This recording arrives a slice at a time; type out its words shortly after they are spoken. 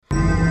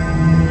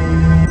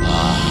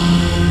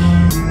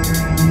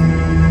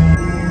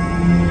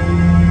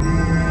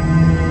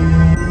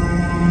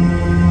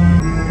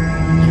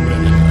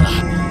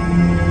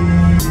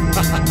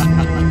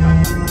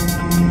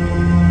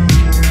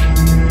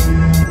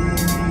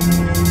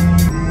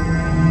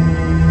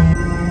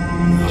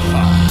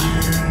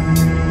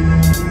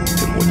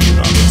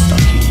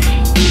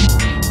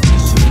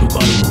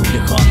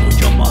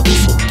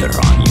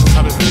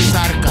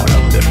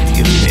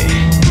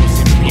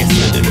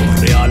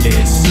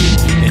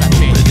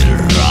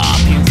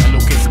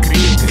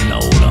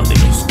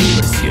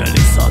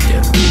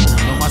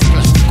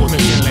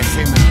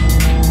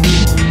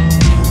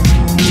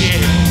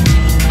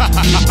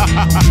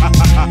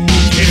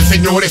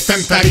artista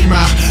en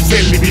tarima,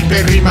 se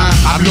limite rima.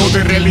 Hablo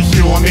de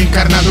religión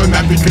encarnado en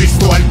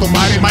anticristo al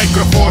tomar el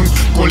micrófono.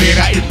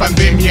 Cólera y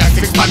pandemia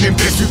se expanden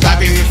entre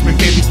ciudades.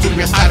 Mentes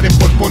disturbias arden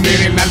por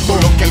poner en alto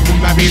lo que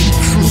alguna vez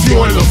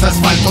lució en los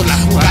asfaltos. La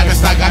jugada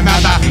está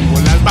ganada,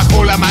 bolas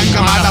bajo la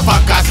manga,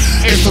 vacas.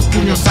 Estos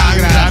puños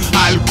sangran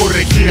al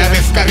corregir a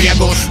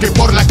descarriados que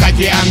por la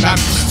calle andan.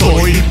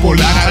 Soy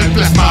polar al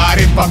plasmar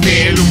en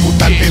papel, un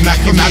mutante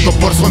enajenado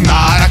por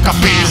sonar a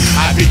capel.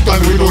 Adicto al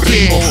ruido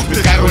ritmo,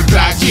 descargo el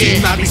track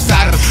sin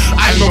avisar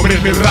al nombre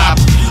del rap.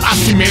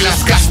 Así me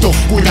las gasto,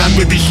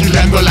 cuidando y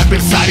vigilando al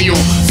adversario.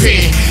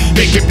 Sé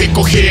de que te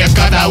coge a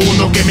cada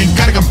uno que me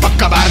encargan pa'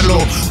 acabarlo.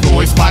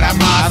 No es para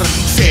amar,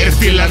 ser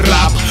fiel al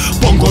rap.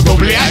 Pongo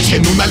doble H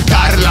en un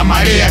altar, la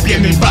marea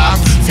viene y va.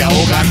 Se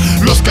ahogan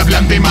los que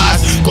hablan de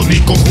más. Con mi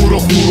conjuro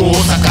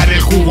juro sacar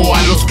el jugo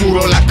al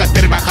oscuro. La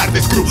CATERVA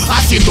hard screw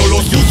haciendo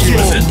lo sucio.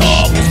 Nos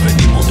presentamos,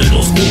 venimos del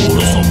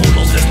oscuro. Somos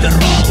los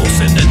desterrados,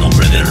 en el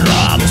nombre del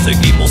rap nos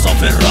seguimos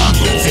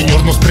aferrando.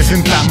 Señor, nos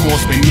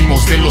presentamos,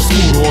 venimos del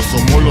oscuro.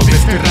 Somos los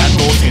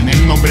desterrados, en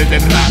el nombre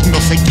del rap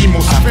nos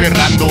seguimos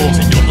aferrando.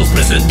 Señor, nos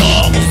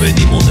presentamos,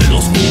 venimos del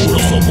oscuro.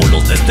 Somos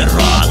los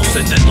desterrados,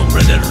 en el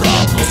nombre del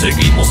rap nos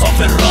seguimos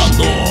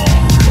aferrando.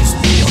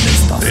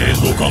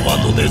 Vengo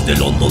cavando desde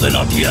el hondo de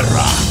la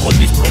tierra, con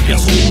mis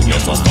propias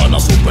uñas hasta la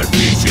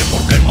superficie,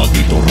 porque el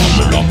maldito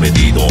rap me lo ha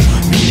pedido.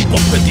 Mi único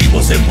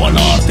objetivo es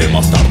empalarte,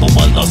 bastardo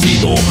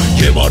malnacido.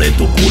 Llevaré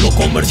tu culo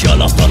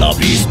comercial hasta el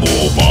abismo.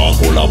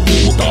 Bajo la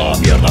puta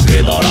mierda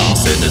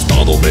quedarás en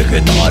estado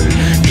vegetal,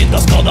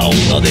 mientras cada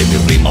una de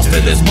mis rimas te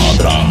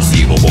desmadra.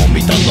 Sigo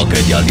vomitando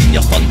aquellas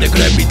líneas tan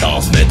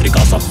decrépitas,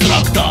 métricas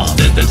abstractas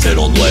desde el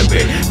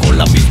 09, con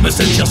la misma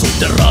esencia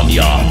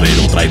subterránea.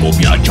 Pero traigo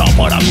mi hacha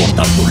para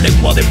cortar tu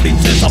lengua de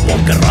princesa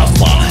porque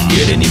raspa.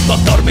 Quieren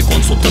impactarme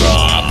con su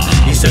trap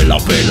y se la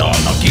pelan.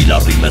 Aquí la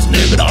rima es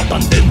negra,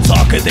 tan densa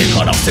que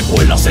dejará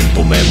secuelas en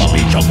tu mema,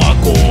 mi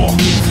chamaco.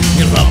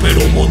 Mi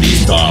rapero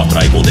modista,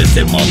 traigo de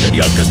ese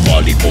material que es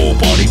fálico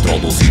para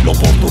introducirlo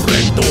por tu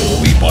recto.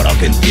 Y para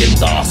que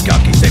entiendas que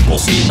aquí se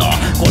cocina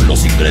con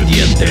los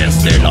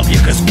ingredientes de la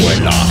vieja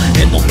escuela.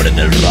 En nombre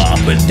del rap,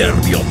 el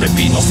TERBIO te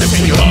vino a sepultar.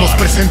 Señor, nos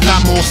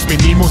presentamos,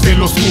 venimos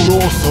del oscuro.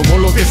 Somos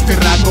los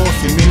desterrados,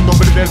 en el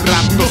nombre del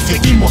rap nos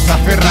seguimos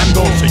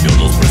aferrando. Señor,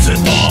 nos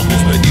presentamos,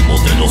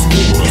 venimos del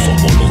oscuro.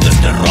 Somos los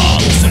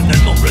desterrados, en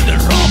el nombre del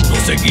rap nos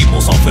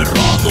seguimos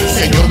aferrando.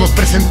 Señor, nos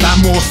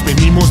presentamos,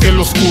 venimos del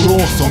oscuro.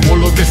 Somos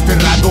los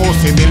desterrados,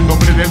 en el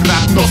nombre del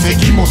rap nos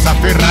seguimos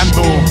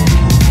aferrando.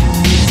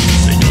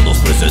 Señor, nos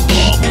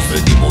presentamos,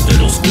 venimos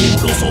del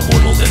oscuro.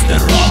 Somos los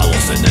desterrados,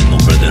 en el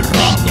nombre del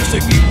rap nos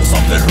seguimos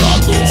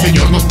aferrando.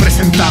 Señor, nos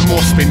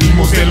presentamos,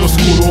 venimos del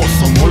oscuro.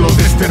 Somos los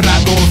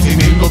desterrados,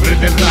 en el nombre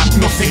del rap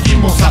nos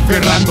seguimos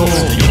aferrando.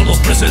 Señor, nos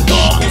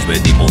presentamos,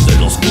 venimos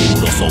del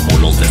oscuro. Somos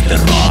los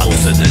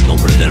desterrados, en el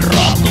nombre del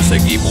rap nos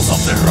seguimos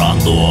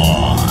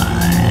aferrando.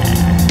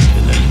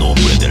 En el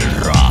nombre del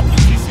rap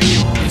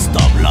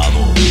está hablado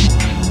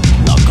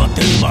la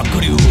CATERVA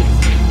Crew,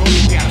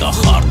 la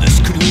Hard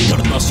Screw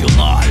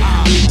Internacional.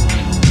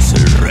 Es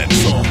el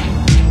REXO,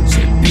 es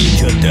el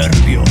pinche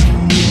TERBIO.